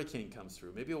a hurricane comes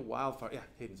through. Maybe a wildfire. Yeah,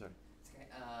 Hayden, sorry. Okay.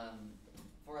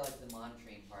 For like the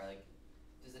monitoring part, like,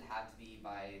 does it have to be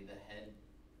by the head?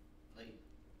 Like,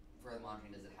 for the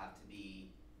monitoring, does it have to be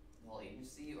the whole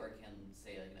agency, or can,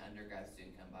 say, like an undergrad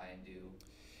student come by and do?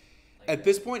 Like, at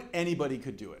this point, anybody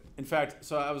could do it. In fact,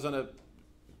 so I was on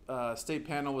a state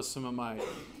panel with some of my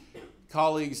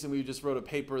colleagues, and we just wrote a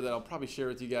paper that I'll probably share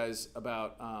with you guys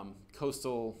about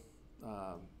coastal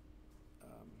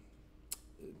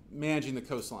managing the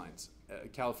coastlines,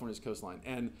 California's coastline.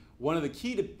 And one of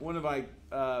my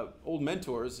old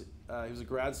mentors, he was a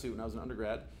grad student when I was an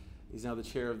undergrad. He's now the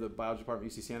chair of the biology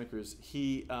department at UC Santa Cruz.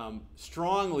 He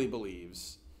strongly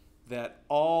believes that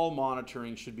all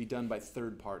monitoring should be done by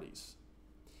third parties.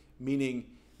 Meaning,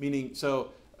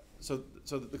 so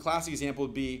the classic example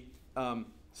would be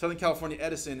Southern California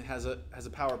Edison has a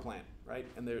power plant, right?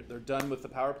 And they're done with the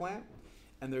power plant,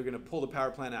 and they're going to pull the power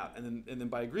plant out. And then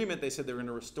by agreement, they said they're going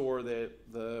to restore the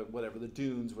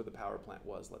dunes where the power plant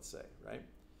was, let's say, right?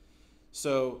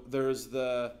 So there's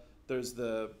the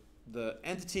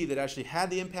entity that actually had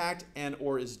the impact and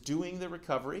or is doing the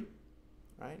recovery,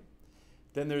 right?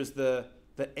 Then there's the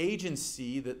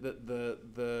agency,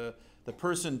 the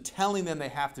person telling them they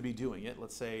have to be doing it.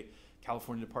 Let's say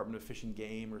California Department of Fish and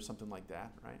Game or something like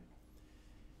that, right?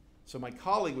 So my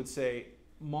colleague would say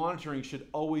monitoring should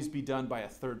always be done by a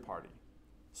third party.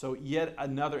 So yet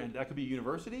another, and that could be a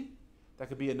university, that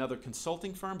could be another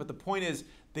consulting firm, but the point is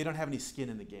they don't have any skin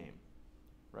in the game,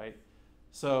 right?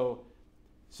 So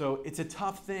it's a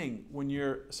tough thing when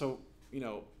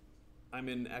I'm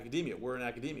in academia, we're in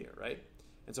academia, right?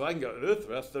 And so I can go, this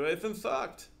restoration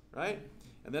sucked, right?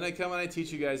 And then I come and I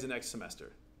teach you guys the next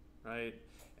semester, right?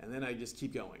 And then I just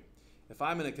keep going. If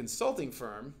I'm in a consulting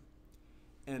firm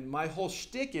and my whole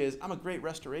shtick is I'm a great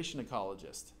restoration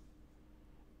ecologist,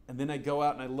 and then I go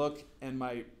out and I look and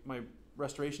my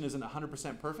restoration isn't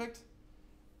 100% perfect,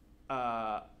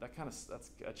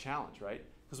 that's a challenge, right?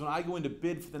 Because when I go into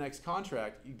bid for the next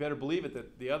contract, you better believe it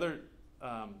that the other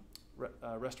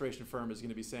restoration firm is going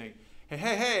to be saying,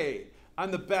 hey, I'm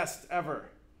the best ever.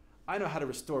 I know how to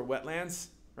restore wetlands,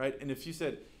 right? And if you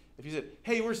said,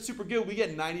 hey, we're super good, we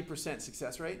get 90%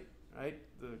 success rate, right?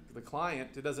 The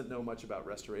client, it doesn't know much about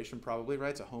restoration probably, right?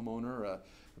 It's a homeowner or a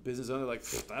business owner, like,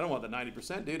 I don't want the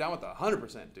 90% dude, I want the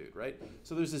 100% dude, right?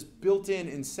 So there's this built-in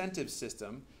incentive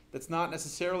system that's not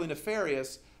necessarily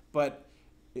nefarious, but,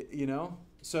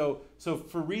 so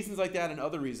for reasons like that and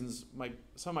other reasons,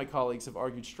 some of my colleagues have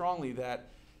argued strongly that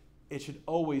it should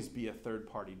always be a third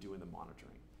party doing the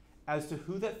monitoring. As to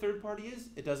who that third party is,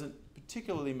 it doesn't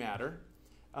particularly matter.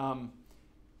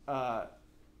 I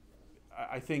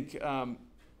think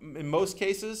in most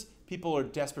cases, people are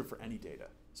desperate for any data.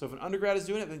 So if an undergrad is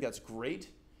doing it, I think that's great.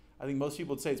 I think most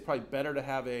people would say it's probably better to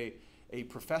have a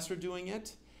professor doing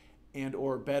it and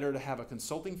or better to have a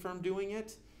consulting firm doing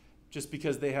it just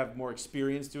because they have more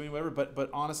experience doing whatever. But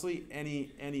honestly,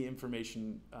 any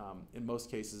information in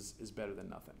most cases is better than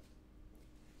nothing.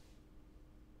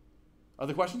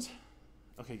 Other questions?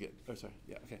 Okay, good. Oh, sorry.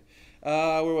 Yeah, okay.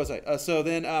 Where was I?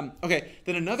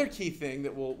 Then another key thing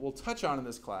that we'll touch on in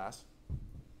this class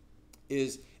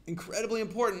is incredibly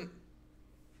important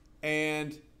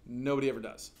and nobody ever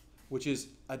does, which is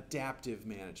adaptive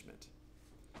management.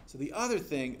 So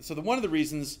one of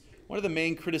the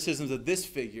main criticisms of this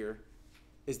figure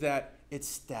is that it's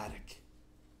static.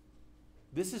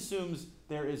 This assumes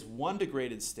there is one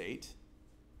degraded state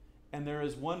and there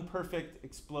is one perfect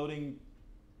exploding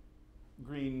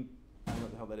green, I don't know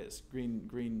what the hell that is,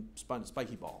 green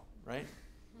spiky ball, right?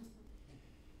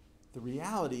 The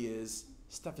reality is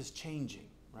stuff is changing,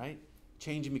 right?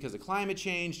 Changing because of climate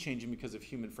change, changing because of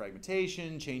human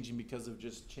fragmentation, changing because of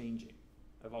just changing.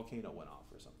 a volcano went off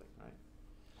or something, right?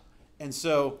 And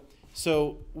so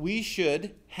we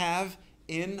should have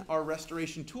in our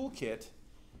restoration toolkit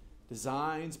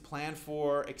designs, plan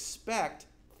for, expect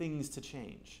things to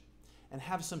change, and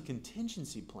have some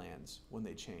contingency plans when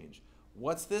they change.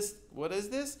 What's this? What is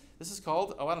this? This is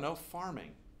called, oh, I don't know,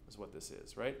 farming is what this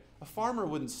is, right? A farmer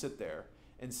wouldn't sit there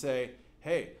and say,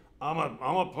 hey, I'm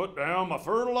gonna put down my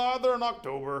fertilizer in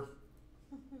October,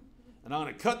 and I'm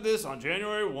gonna cut this on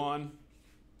January 1.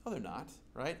 No, they're not,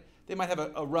 right? They might have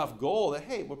a rough goal that,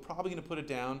 hey, we're probably gonna put it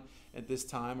down at this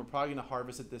time, we're probably gonna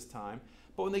harvest at this time.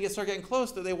 But when they start getting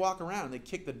close, they walk around and they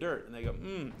kick the dirt and they go,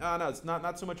 no, it's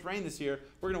not so much rain this year.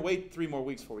 We're going to wait 3 more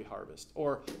weeks before we harvest.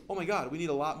 Or, oh my God, we need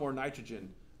a lot more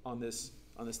nitrogen on this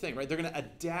thing, right? They're going to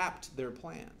adapt their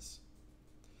plans.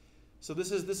 So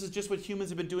this is just what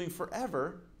humans have been doing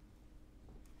forever.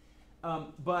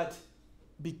 But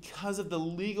because of the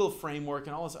legal framework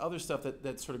and all this other stuff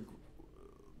that's sort of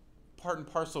part and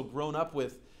parcel grown up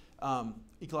with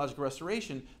ecological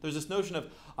restoration, there's this notion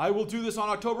of, I will do this on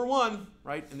October 1,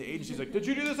 right? And the agency's like, did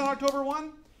you do this on October 1?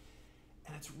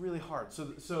 And it's really hard.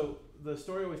 So the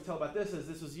story I always tell about this is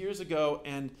this was years ago,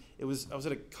 and I was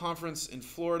at a conference in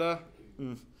Florida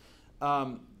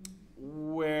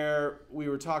where we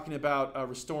were talking about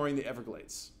restoring the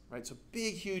Everglades, right? So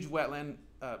big, huge wetland,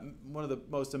 one of the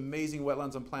most amazing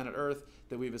wetlands on planet Earth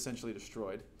that we've essentially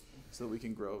destroyed so that we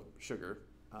can grow sugar.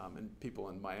 And people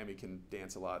in Miami can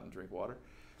dance a lot and drink water.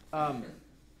 So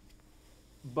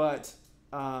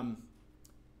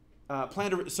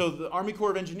the Army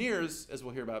Corps of Engineers, as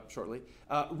we'll hear about shortly,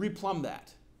 replumbed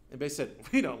that. And basically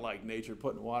said, we don't like nature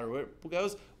putting water where it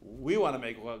goes. We want to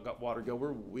make water go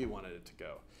where we wanted it to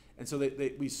go. And so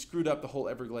we screwed up the whole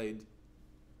Everglade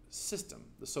system,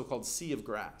 the so-called Sea of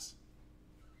Grass.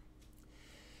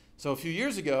 So a few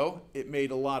years ago, it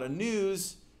made a lot of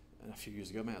news. And a few years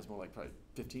ago, man, it's more like probably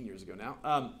 15 years ago now.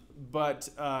 But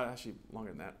actually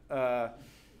longer than that.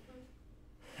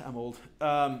 I'm old.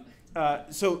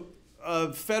 So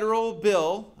a federal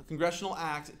bill, a congressional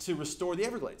act to restore the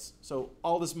Everglades. So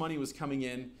all this money was coming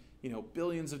in,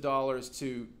 billions of dollars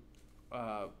to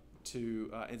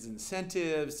as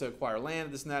incentives to acquire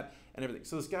land, this and that, and everything.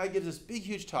 So this guy gives this big,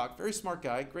 huge talk, very smart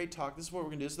guy, great talk. This is what we're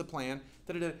going to do. This is the plan.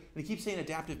 And he keeps saying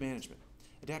adaptive management,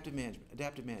 adaptive management,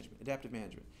 adaptive management, adaptive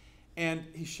management. And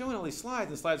he's showing all these slides,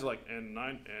 and the slides are like, in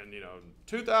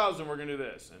 2000 we're going to do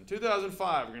this, and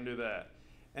 2005 we're going to do that.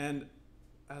 And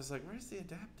I was like, where's the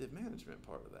adaptive management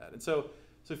part of that? And so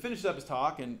he finished up his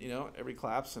talk, and everybody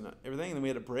claps and everything, and then we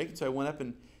had a break. And so I went up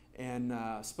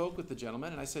and spoke with the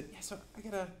gentleman, and I said, yeah, so I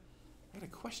got a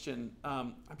question.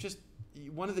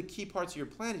 One of the key parts of your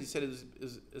plan, you said,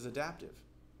 is adaptive.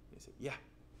 And he said, yeah.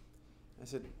 I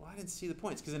said, well, I didn't see the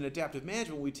points. Because in adaptive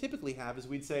management, what we typically have is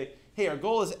we'd say, hey, our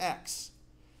goal is X.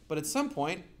 But at some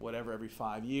point, whatever, every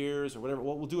 5 years or whatever,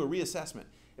 we'll do a reassessment.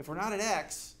 If we're not at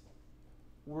X,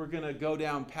 we're going to go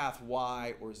down path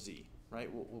Y or Z, right?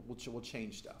 We'll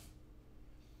change stuff.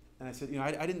 And I said,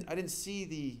 I didn't see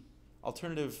the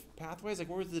alternative pathways. Like,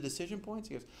 where were the decision points?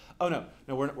 He goes, oh, no,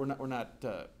 we're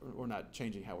not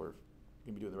changing how we're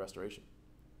going to be doing the restoration.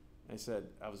 I said,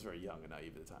 I was very young and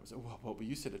naive at the time. I said, well, but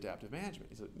you said adaptive management.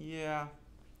 He said, yeah.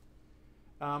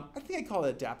 I think I call it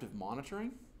adaptive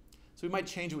monitoring. So we might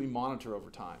change what we monitor over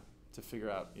time to figure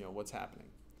out, what's happening.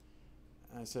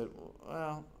 And I said,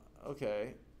 well,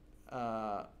 okay.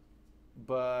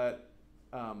 But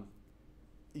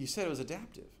you said it was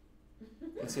adaptive.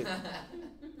 I said,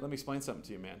 let me explain something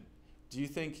to you, man. Do you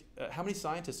think, how many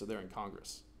scientists are there in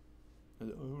Congress? I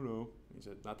said, I don't know. He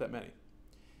said, not that many.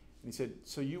 And he said,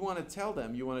 so you want to tell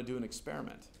them you want to do an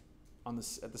experiment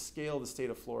at the scale of the state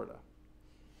of Florida?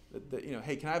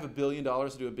 Hey, can I have $1 billion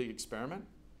to do a big experiment?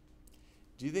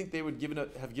 Do you think they would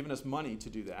have given us money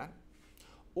to do that?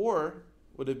 Or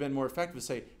would it have been more effective to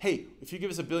say, hey, if you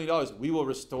give us $1 billion, we will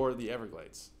restore the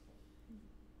Everglades?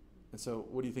 And so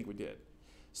what do you think we did?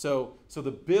 So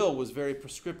the bill was very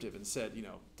prescriptive and said,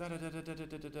 da da da da da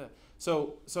da da da.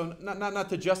 So not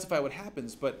to justify what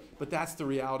happens, but that's the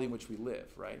reality in which we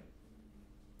live, right?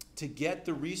 To get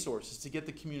the resources, to get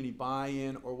the community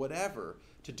buy-in or whatever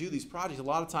to do these projects, a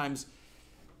lot of times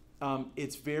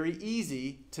it's very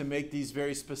easy to make these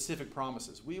very specific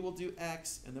promises. We will do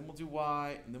X, and then we'll do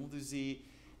Y, and then we'll do Z,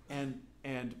 and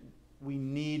we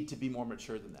need to be more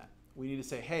mature than that. We need to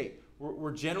say, hey,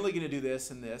 we're generally going to do this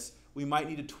and this. We might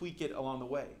need to tweak it along the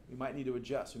way. We might need to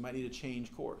adjust. We might need to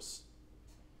change course.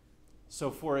 So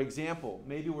for example,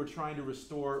 maybe we're trying to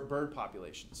restore bird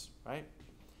populations, right?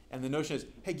 And the notion is,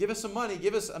 hey, give us some money,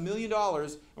 give us $1 million,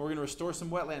 and we're going to restore some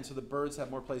wetlands so the birds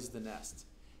have more places to nest.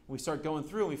 And we start going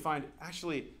through and we find,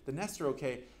 actually, the nests are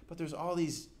okay, but there's all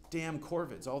these damn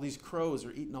corvids, all these crows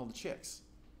are eating all the chicks.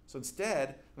 So instead,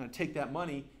 I'm going to take that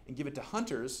money and give it to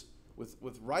hunters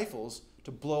with rifles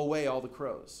to blow away all the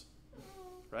crows,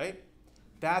 right?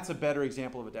 That's a better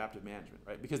example of adaptive management,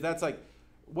 right? Because that's like,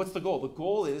 what's the goal? The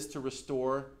goal is to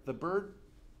restore the bird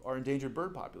or endangered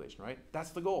bird population, right?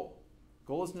 That's the goal.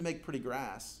 Goal isn't to make pretty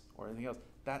grass or anything else.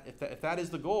 If that is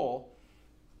the goal,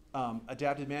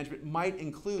 adaptive management might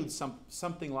include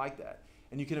something like that.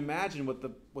 And you can imagine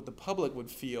what the public would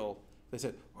feel. They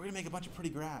said, we're going to make a bunch of pretty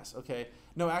grass. Okay.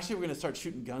 No, actually, we're going to start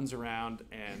shooting guns around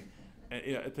and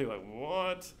you know, they're like,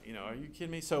 what? You know, are you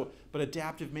kidding me? So, but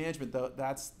adaptive management, though,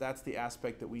 that's the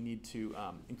aspect that we need to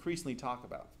increasingly talk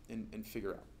about and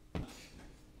figure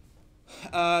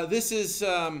out. This is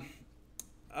some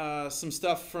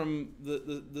stuff from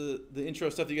the intro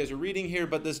stuff that you guys are reading here,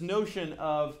 but this notion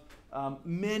of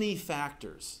many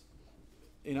factors.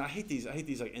 You know, I hate these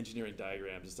like engineering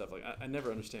diagrams and stuff. Like I never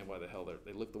understand why the hell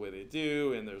they look the way they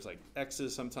do, and there's like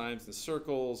X's sometimes and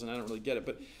circles, and I don't really get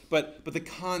it. But the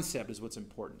concept is what's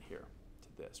important here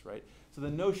to this, right? So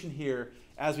the notion here,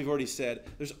 as we've already said,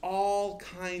 there's all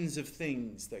kinds of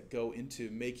things that go into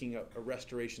making a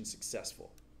restoration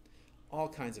successful. All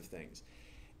kinds of things.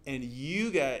 And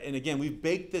and again, we've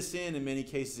baked this in many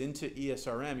cases into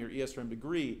ESRM, your ESRM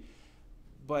degree.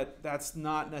 But that's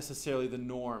not necessarily the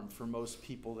norm for most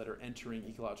people that are entering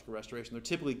ecological restoration. They're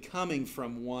typically coming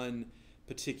from one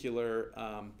particular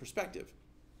perspective.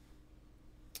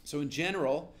 So in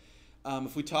general,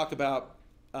 if we talk about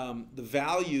the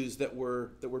values that we're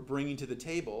bringing to the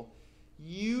table,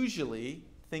 usually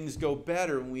things go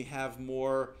better when we have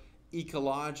more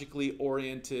ecologically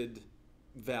oriented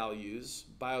values,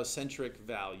 biocentric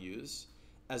values,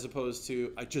 as opposed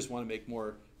to I just want to make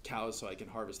more cows so I can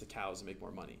harvest the cows and make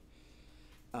more money.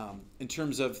 In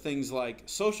terms of things like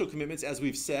social commitments, as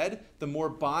we've said, the more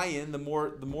buy-in, the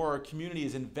more our community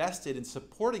is invested in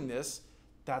supporting this,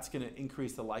 that's going to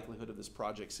increase the likelihood of this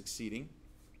project succeeding.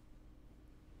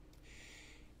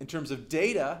 In terms of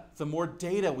data, the more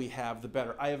data we have, the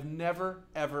better. I have never,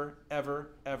 ever,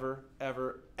 ever, ever,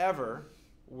 ever, ever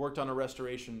worked on a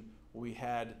restoration where we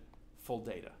had full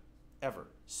data, ever.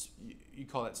 You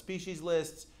call that species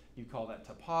lists. You call that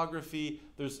topography.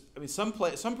 Some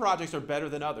projects are better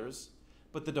than others,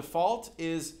 but the default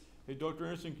is, hey, Dr.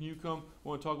 Anderson, can you come?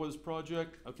 Want to talk about this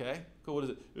project? Okay, cool. What is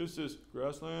it? This is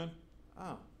grassland.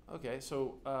 Oh, okay.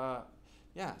 So,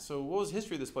 yeah. So, what was the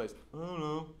history of this place? I don't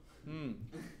know.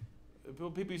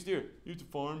 People used to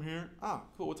farm here. Ah,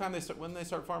 cool. What time when they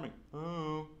start farming?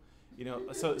 Oh, you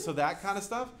know. So that kind of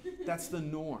stuff. That's the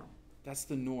norm. That's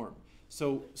the norm.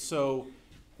 So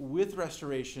with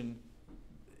restoration.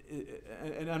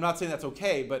 And I'm not saying that's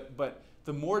okay, but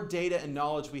the more data and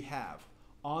knowledge we have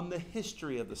on the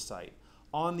history of the site,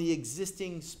 on the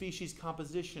existing species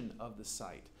composition of the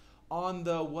site, on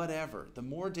the whatever, the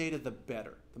more data, the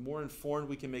better. The more informed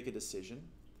we can make a decision,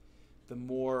 the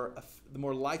more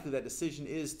likely that decision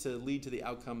is to lead to the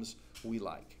outcomes we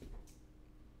like.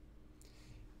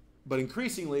 But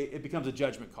increasingly, it becomes a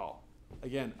judgment call.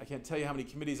 Again, I can't tell you how many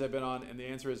committees I've been on, and the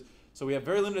answer is, so we have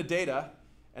very limited data,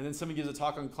 and then somebody gives a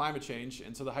talk on climate change,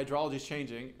 and so the hydrology is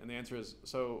changing, and the answer is,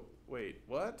 so wait,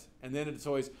 what? And then it's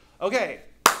always, okay,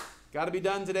 got to be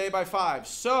done today by 5.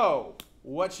 So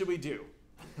what should we do,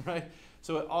 right?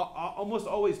 So it almost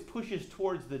always pushes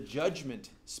towards the judgment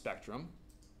spectrum,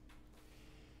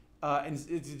 and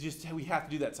it's just we have to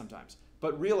do that sometimes.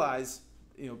 But realize,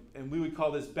 you know, and we would call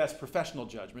this best professional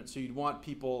judgment. So you'd want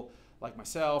people like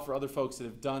myself or other folks that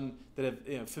have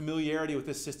you know, familiarity with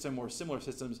this system or similar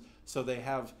systems, so they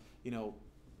have, you know,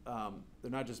 they're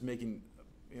not just making,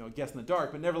 you know, a guess in the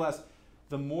dark, but nevertheless,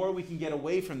 the more we can get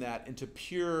away from that into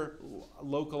pure,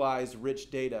 localized,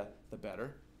 rich data, the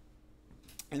better.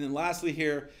 And then lastly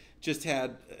here, is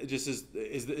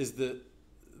the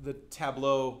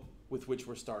tableau with which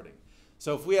we're starting.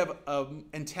 So if we have an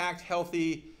intact,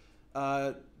 healthy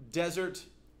desert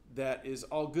that is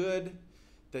all good,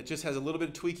 that just has a little bit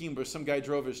of tweaking, but some guy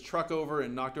drove his truck over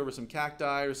and knocked over some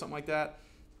cacti or something like that,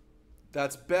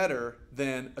 that's better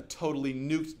than a totally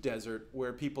nuked desert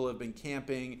where people have been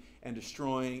camping and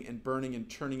destroying and burning and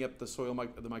turning up the soil,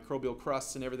 the microbial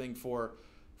crusts and everything for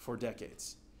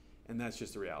decades. And that's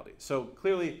just the reality. So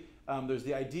clearly, there's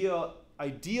the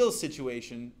ideal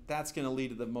situation. That's going to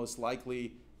lead to the most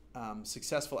likely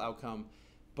successful outcome.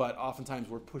 But oftentimes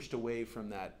we're pushed away from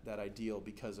that ideal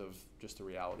because of just the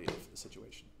reality of the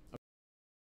situation.